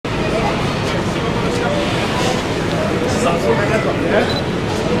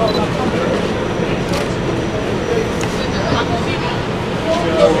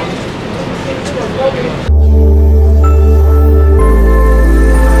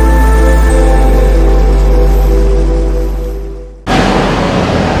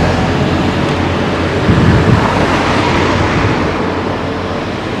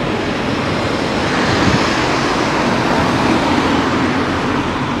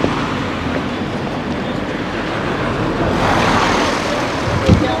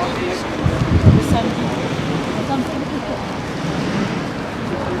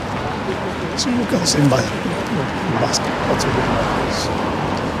can see basket. What's it?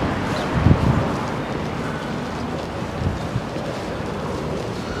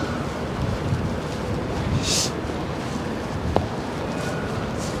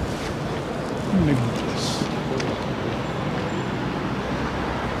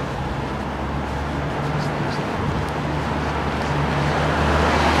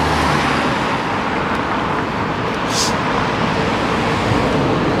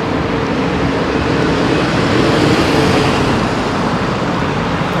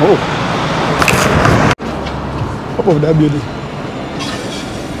 Oh, top of that building.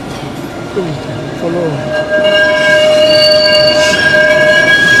 Follow.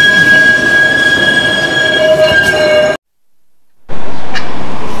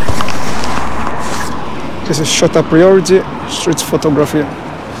 This is shutter priority, street photography,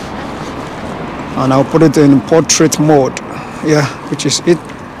 and I'll put it in portrait mode. Yeah, which is it.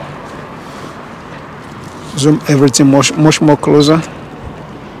 Zoom everything much more closer.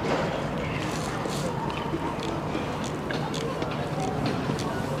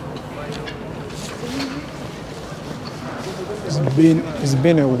 It's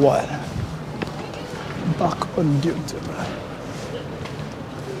been a while. Back on duty.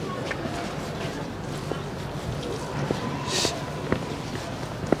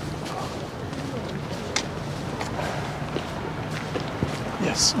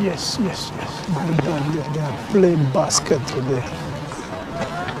 Yes. Good done. They are playing basket today.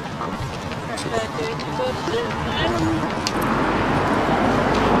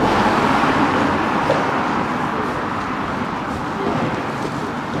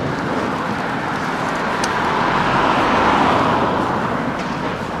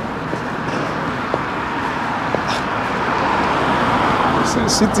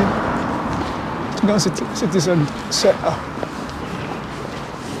 City center.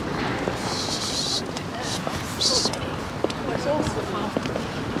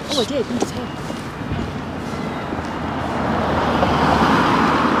 Oh, I did. It's here.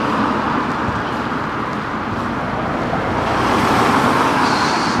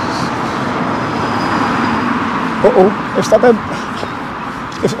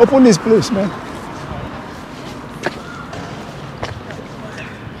 They've opened this place, man.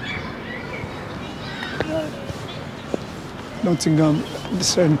 Nottingham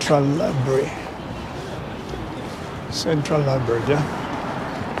Central Library. Yeah.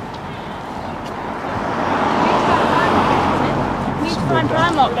 We need to find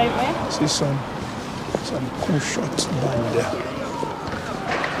Landlock, don't we? See some cool shots down there.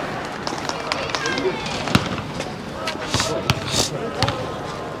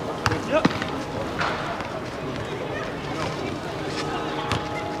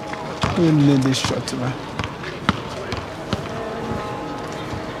 We need this shot, man.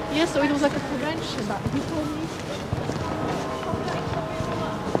 Yeah, so it was like a convention back before me.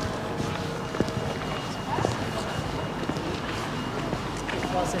 It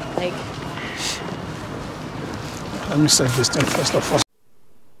wasn't like. Let me save this thing first of all.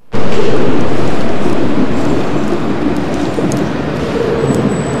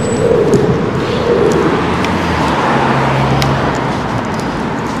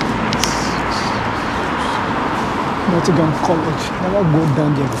 Nottingham College. Never go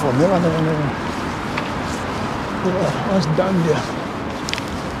down there before. Never. Yeah, once down there.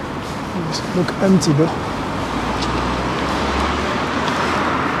 Just look empty though.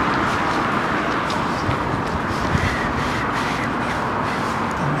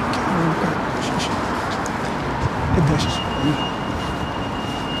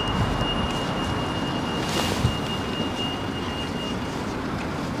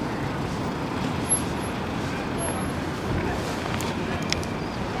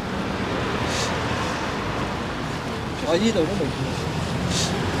 I need a woman.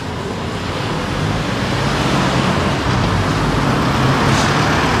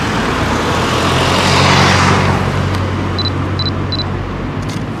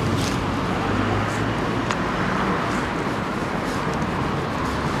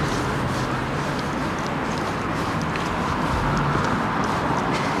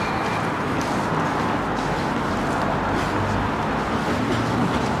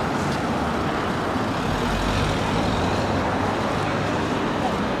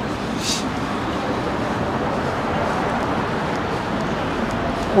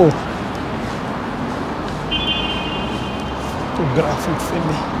 Oh, photography for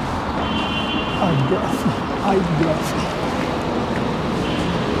me. Eyography.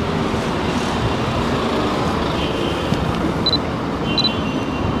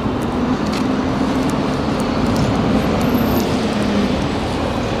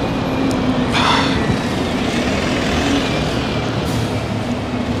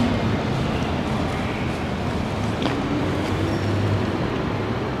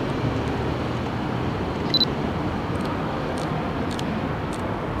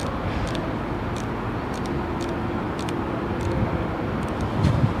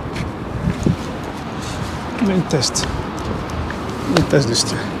 Let me test. Let me test this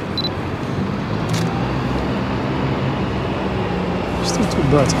thing. Still too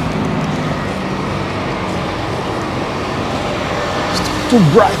bright. Still too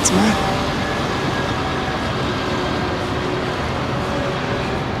bright, man.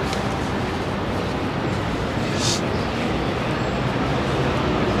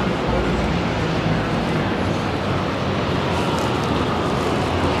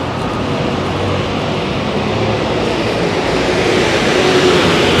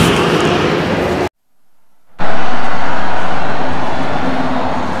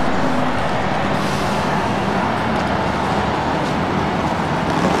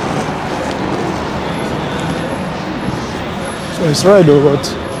 So it's red or what?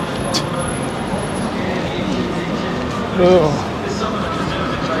 Oh.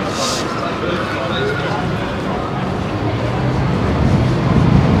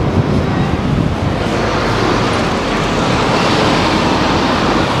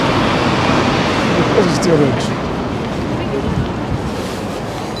 Because it's still red.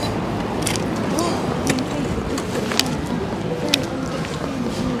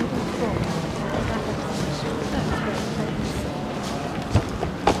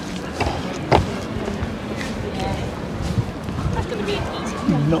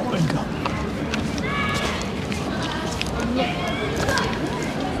 Nottingham.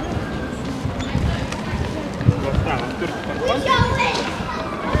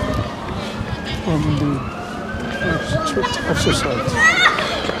 From the strict exercise.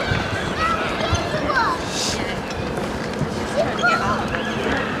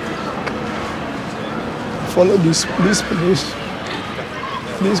 Follow this place or this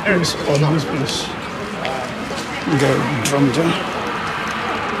place. The drum jam.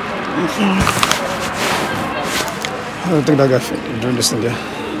 I don't think that guy doing this thing there.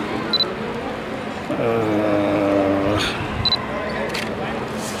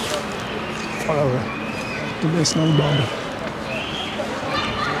 Far away. There's no body.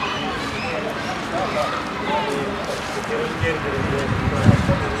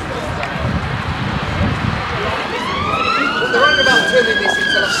 They're on about turning this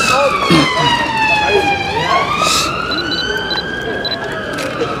into like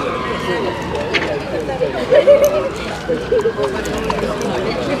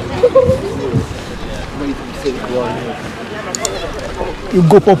You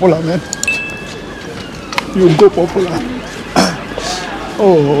go popular, man. You go popular.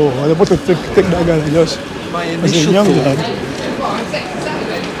 Oh, I was about to take that guy and just as a young guy.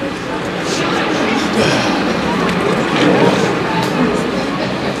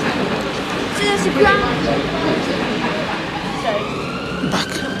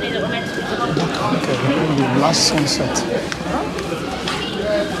 Back. Okay, the last sunset.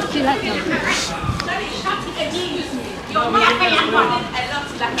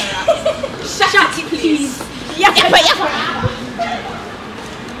 Shut it, please. Yappa.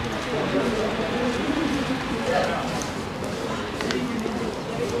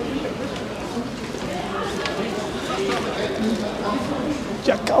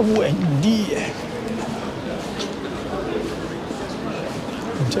 Jakawu ndiye.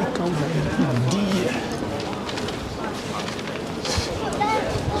 Jakawu ndiye.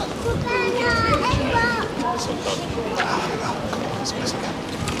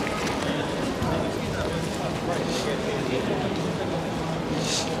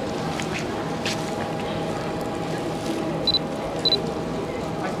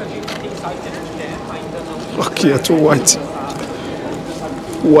 Look here, too white.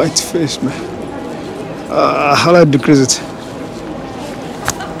 White face, man. How do I decrease it?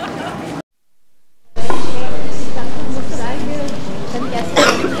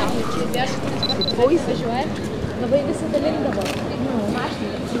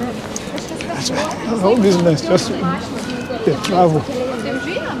 The whole business, just the travel.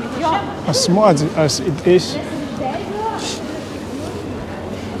 As small as it is.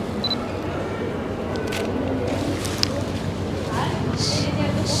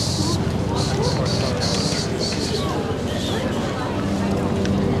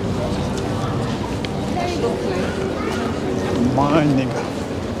 My nigga.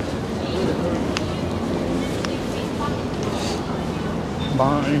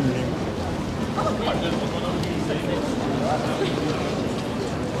 My nigga.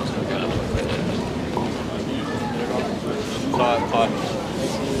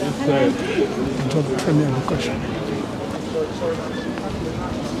 Job premier location.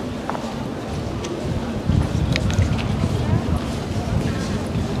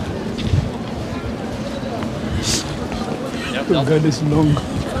 The guy is long.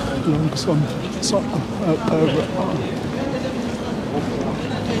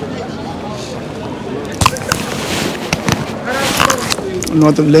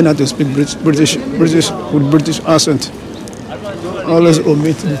 Not to learn how to speak British with British accent. Always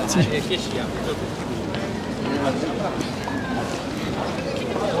omit the T.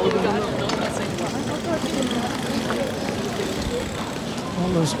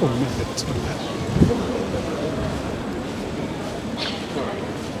 Always omit the T.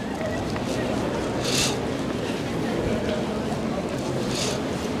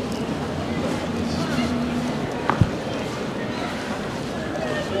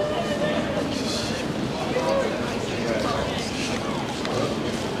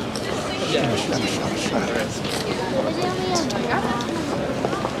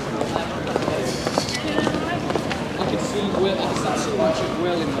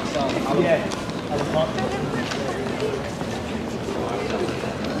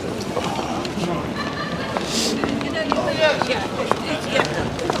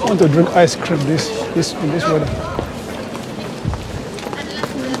 I want to drink ice cream in this weather.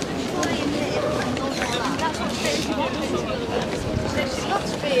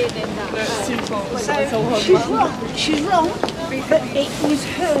 She's wrong, but it was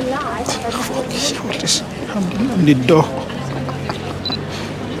her life. I'm the door.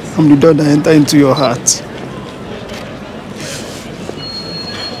 I'm the door that enter into your heart.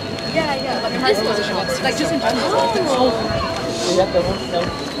 Like just in general.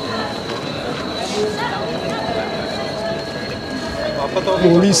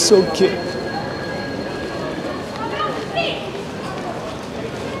 Police okay.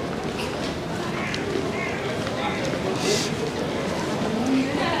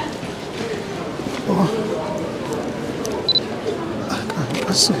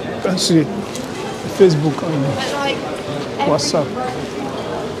 I can see Facebook and WhatsApp.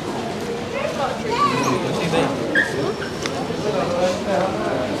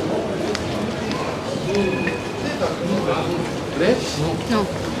 No.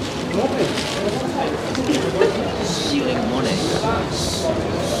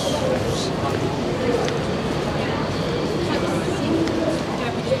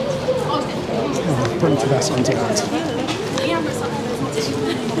 Print that something out.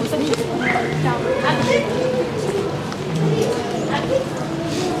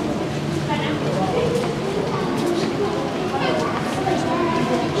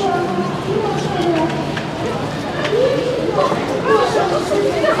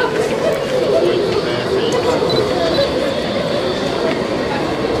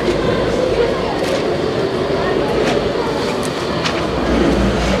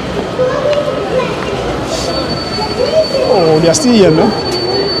 Oh, they are still here, no?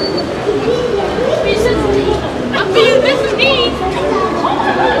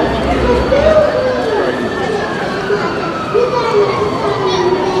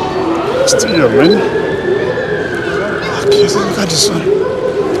 Still here, man. Okay, so look at this one.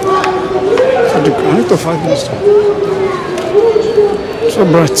 I need to find this one. So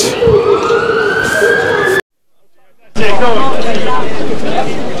bright.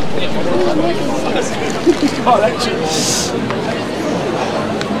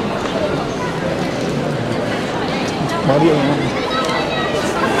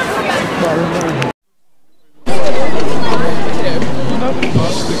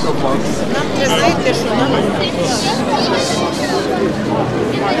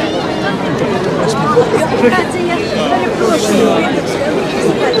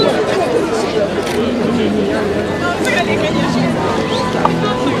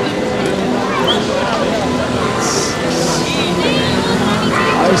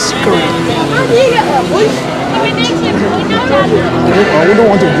 Ice cream. I wouldn't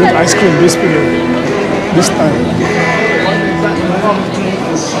want to drink ice cream this time.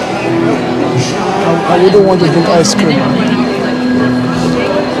 I wouldn't want to drink ice cream.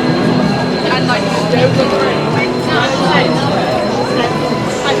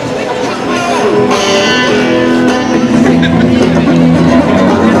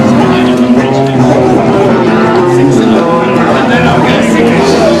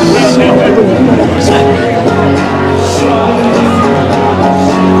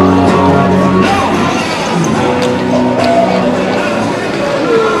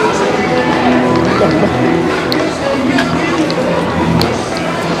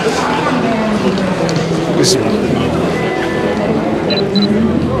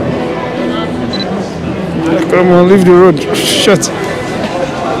 Come on, leave the road. Shut.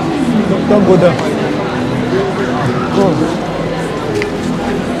 Don't go there. Go on.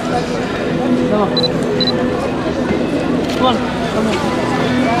 Come on. Come on.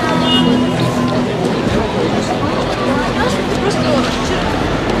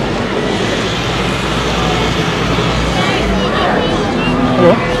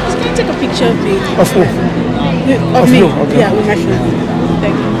 picture of me. Of who? Of me. you, okay. Yeah, with my phone.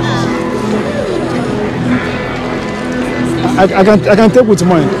 Thank you. I can take with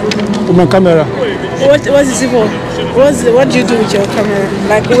mine, with my camera. What is it for? What do you do with your camera?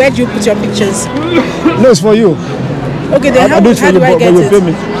 Like, where do you put your pictures? No, it's for you. Okay, then how do it for do you, I but get you it? pay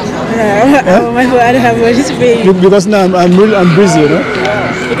me. Oh my God, I don't have money to pay you. Because now I'm busy, you know?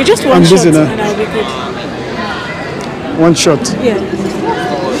 Okay, just one I'm shot busy now. and I'll be good. One shot. Yeah.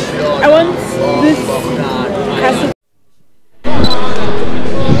 I want this castle.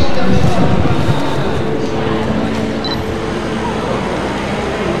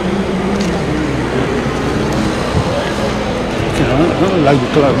 I don't like the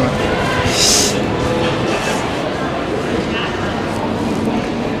club, man.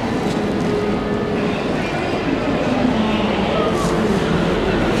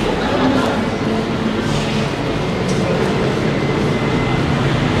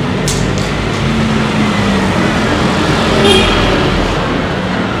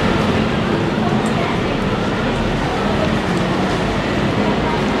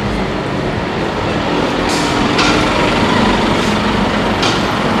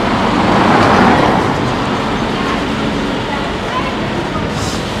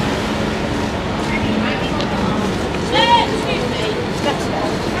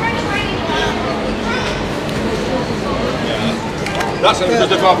 That's only because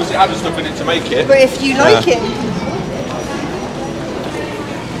they've obviously added stuff in it to make it. But if you like it.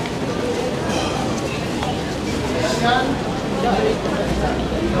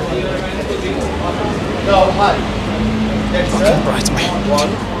 Okay, right, man.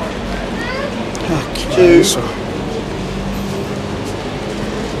 Okay, 2, so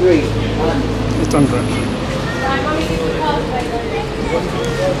 3, 800.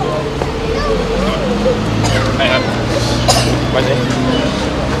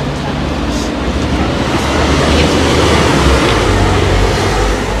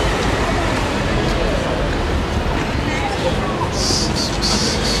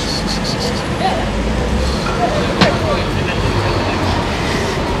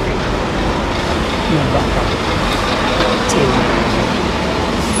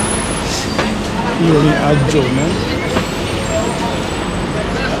 You only add Joe, man.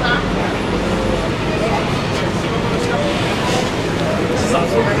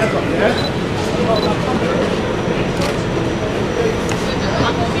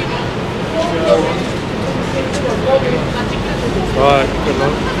 Right, good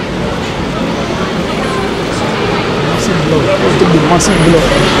luck. Massive blow. Let's take the massive blow.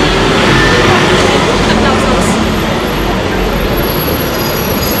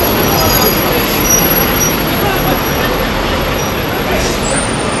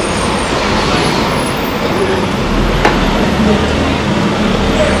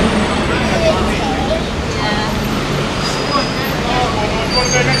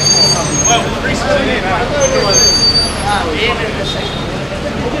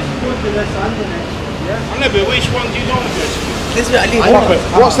 I know, but which one do you want to go to? This is what I leave.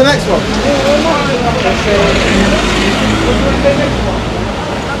 What's the next one?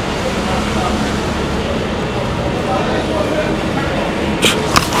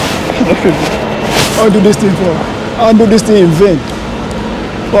 I'll do this thing for. I'll do this thing in vain.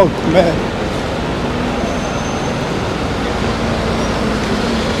 Fuck, man.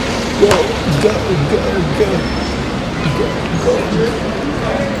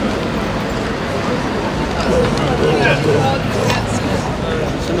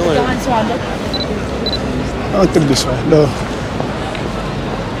 I'll take this one. No.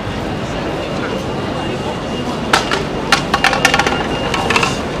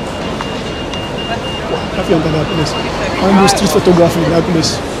 I feel that place. I want to do street photography in that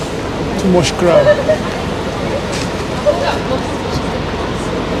place. Too much crowd.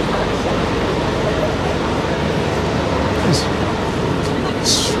 It's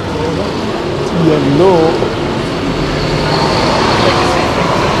yellow.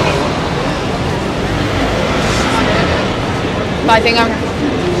 But I think I'm.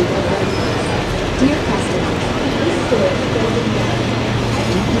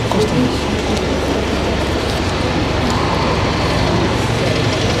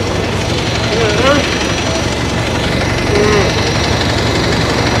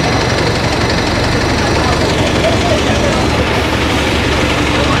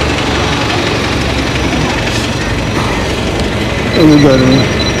 Oh my God, man.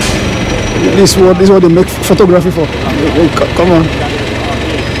 This is what they make photography for. Come on.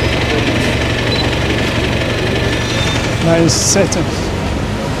 Nice setting.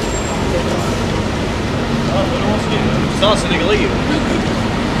 Starts to leave.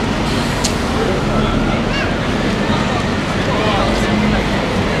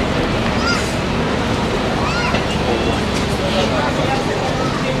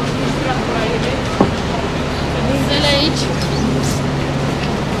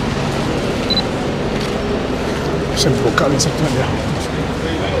 Sunt vocale să plângea.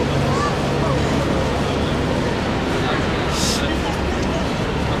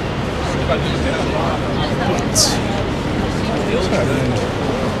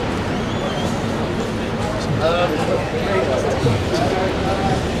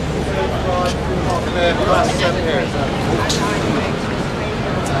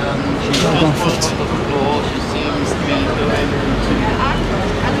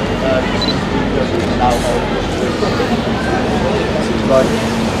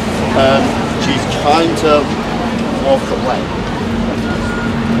 She's trying to walk away.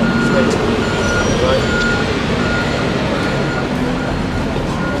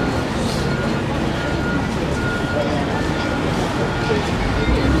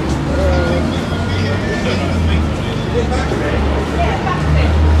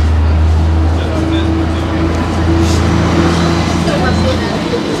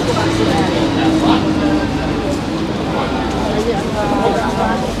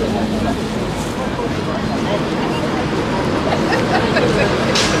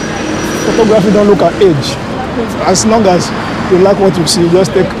 Photography don't look at age. As long as you like what you see,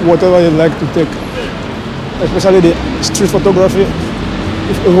 just take whatever you like to take. Especially the street photography.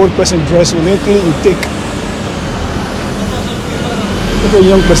 If a old person dress uniquely, you take. If a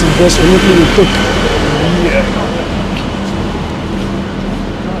young person dress uniquely, you take. Yeah.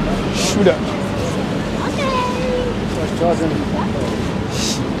 Shoot up.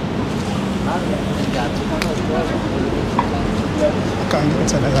 I can't get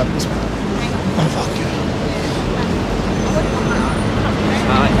inside the lap this man. Oh fuck you.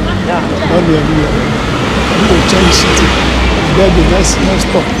 Don't be a video. You will change city. Baby, let's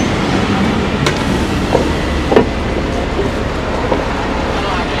stop.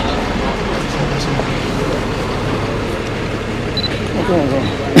 Okay,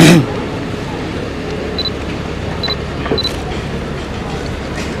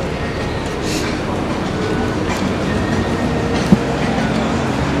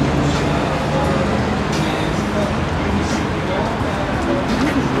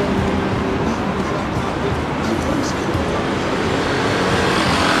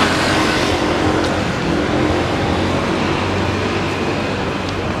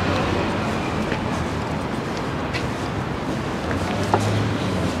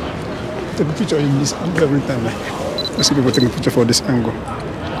 take a picture in this angle every time. I see people taking a picture for this angle.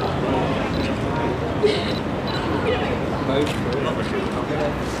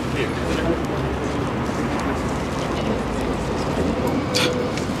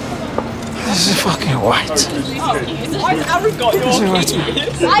 This is fucking white. Why's Aaron got your This is white.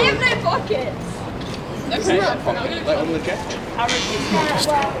 keys? I have no pockets. Okay. Like on the jet?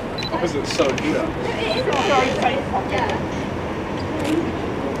 Or is it so here? It is a very safe pocket.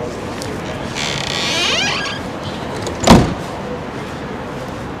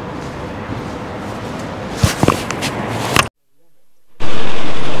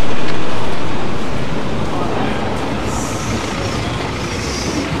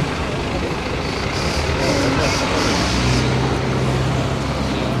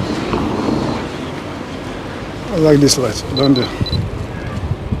 I like this light, don't you?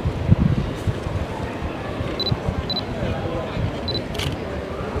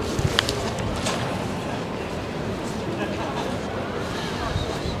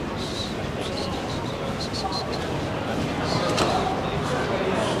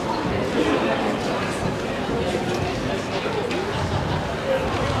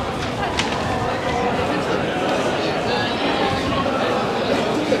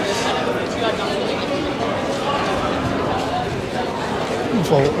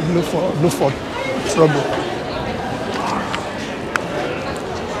 Look for trouble.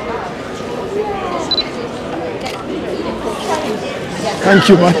 Thank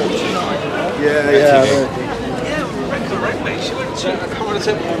you, man. Yeah. Yeah, we read correctly. She went to, I can't remember the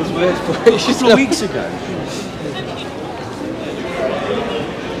temple was word for it. A couple of weeks ago.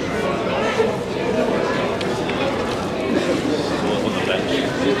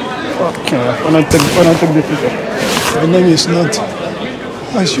 Okay, when I take the picture. My name is not.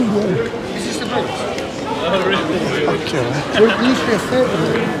 I should work. Okay.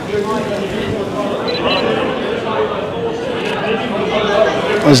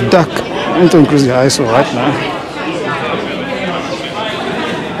 It's dark. I need to increase the ISO right now.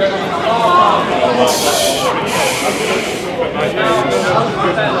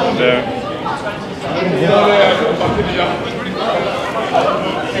 There. Stop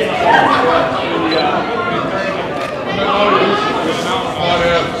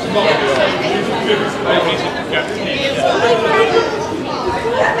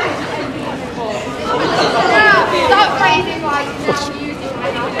raising lights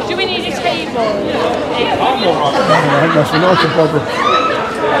now. Do we need a table? That's not the problem.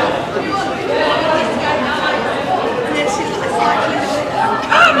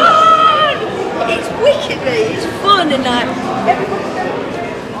 Come on! It's wicked, mate. It's fun and that.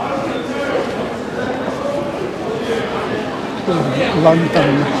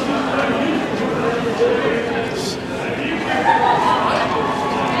 Lantern.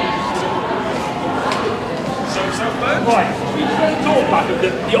 Right, talk back of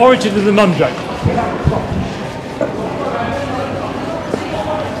the origin of the mum joke.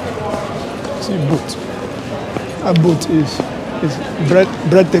 See, boot. A boot is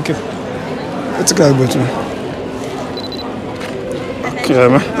bread taking. Let's go, boot. Okay,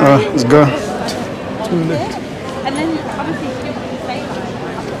 man. Let's go. Too late. And then obviously you can say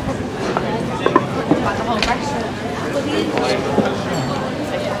like the whole restaurant.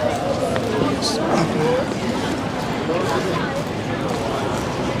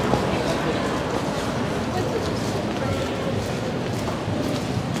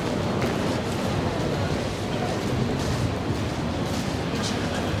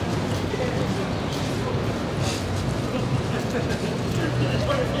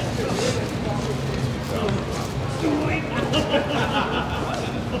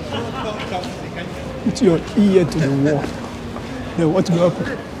 Put your ear to the wall. Then what will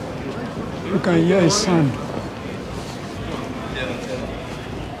happen? You can hear a sound.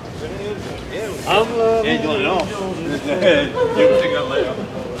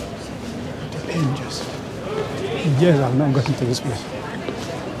 Angels. Yes, I've not gotten to this place.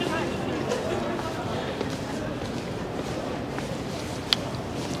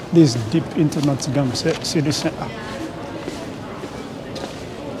 This is deep into Nottingham city center.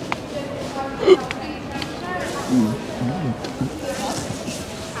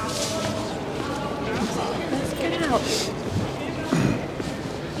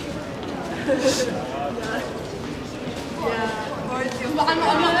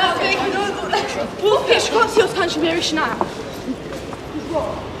 Wiesz, chodź, odstań się, bierzesz na.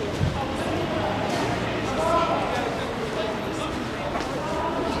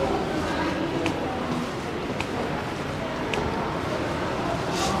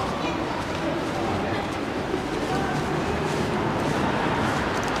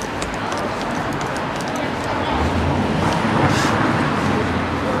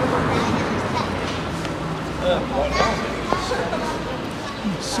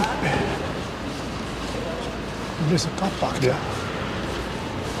 There's a car park there.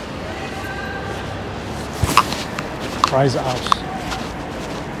 Prize house.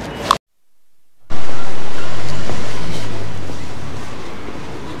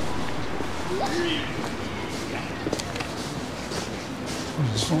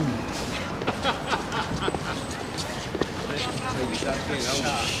 Zoom.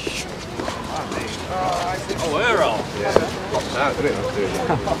 Oh, we're all. Yeah. Pops out, didn't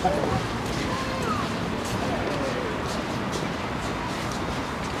it?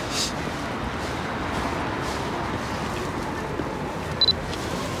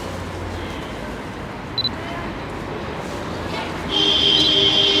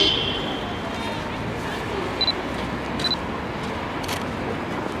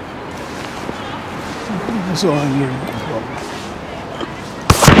 So